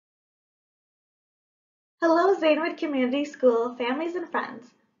Hello, Zanewood Community School families and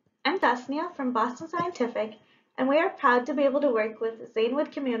friends. I'm Thesnia from Boston Scientific, and we are proud to be able to work with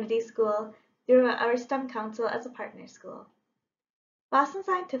Zanewood Community School through our STEM Council as a partner school. Boston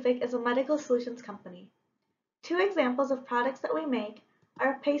Scientific is a medical solutions company. Two examples of products that we make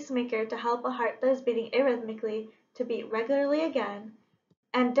are a pacemaker to help a heart that is beating arrhythmically to beat regularly again,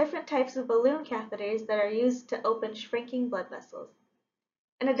 and different types of balloon catheters that are used to open shrinking blood vessels.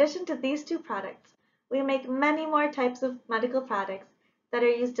 In addition to these two products, we make many more types of medical products that are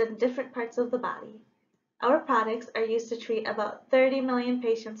used in different parts of the body. Our products are used to treat about 30 million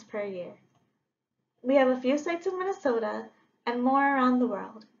patients per year. We have a few sites in Minnesota and more around the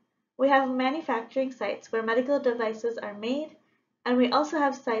world. We have manufacturing sites where medical devices are made, and we also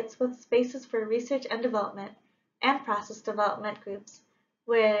have sites with spaces for research and development and process development groups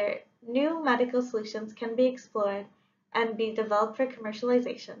where new medical solutions can be explored and be developed for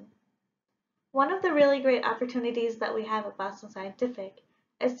commercialization. One of the really great opportunities that we have at Boston Scientific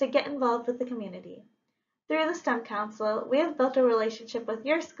is to get involved with the community. Through the STEM Council, we have built a relationship with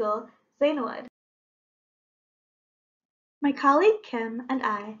your school, Zanewood. My colleague Kim and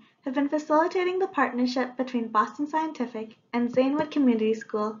I have been facilitating the partnership between Boston Scientific and Zanewood Community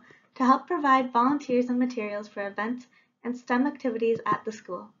School to help provide volunteers and materials for events and STEM activities at the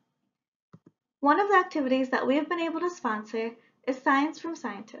school. One of the activities that we have been able to sponsor is Science from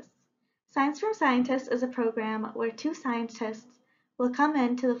Scientists. Science from Scientists is a program where two scientists will come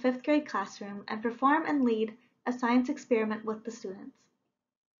into the 5th grade classroom and perform and lead a science experiment with the students.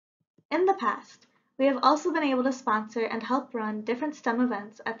 In the past, we have also been able to sponsor and help run different STEM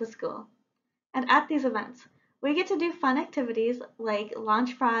events at the school. And at these events, we get to do fun activities like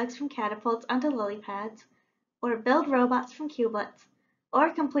launch frogs from catapults onto lily pads, or build robots from cubelets, or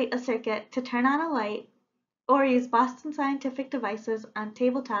complete a circuit to turn on a light, or use Boston Scientific devices on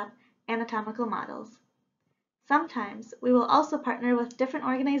tabletop anatomical models. Sometimes we will also partner with different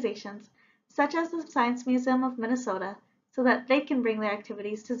organizations, such as the Science Museum of Minnesota, so that they can bring their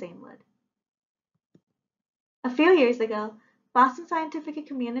activities to Zanewood. A few years ago, Boston Scientific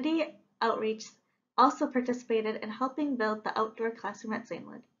Community Outreach also participated in helping build the outdoor classroom at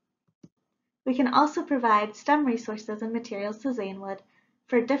Zanewood. We can also provide STEM resources and materials to Zanewood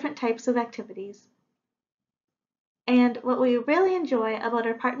for different types of activities. And what we really enjoy about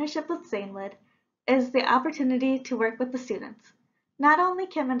our partnership with Zanewood is the opportunity to work with the students. Not only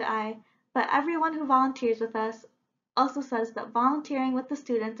Kim and I, but everyone who volunteers with us also says that volunteering with the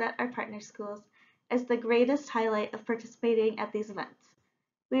students at our partner schools is the greatest highlight of participating at these events.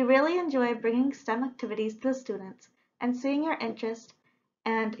 We really enjoy bringing STEM activities to the students and seeing your interest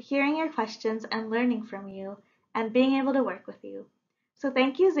and hearing your questions and learning from you and being able to work with you. So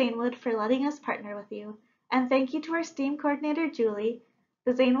thank you, Zanewood, for letting us partner with you, and thank you to our STEAM coordinator, Julie,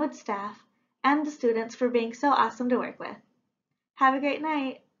 the Zanewood staff, and the students for being so awesome to work with. Have a great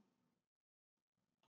night.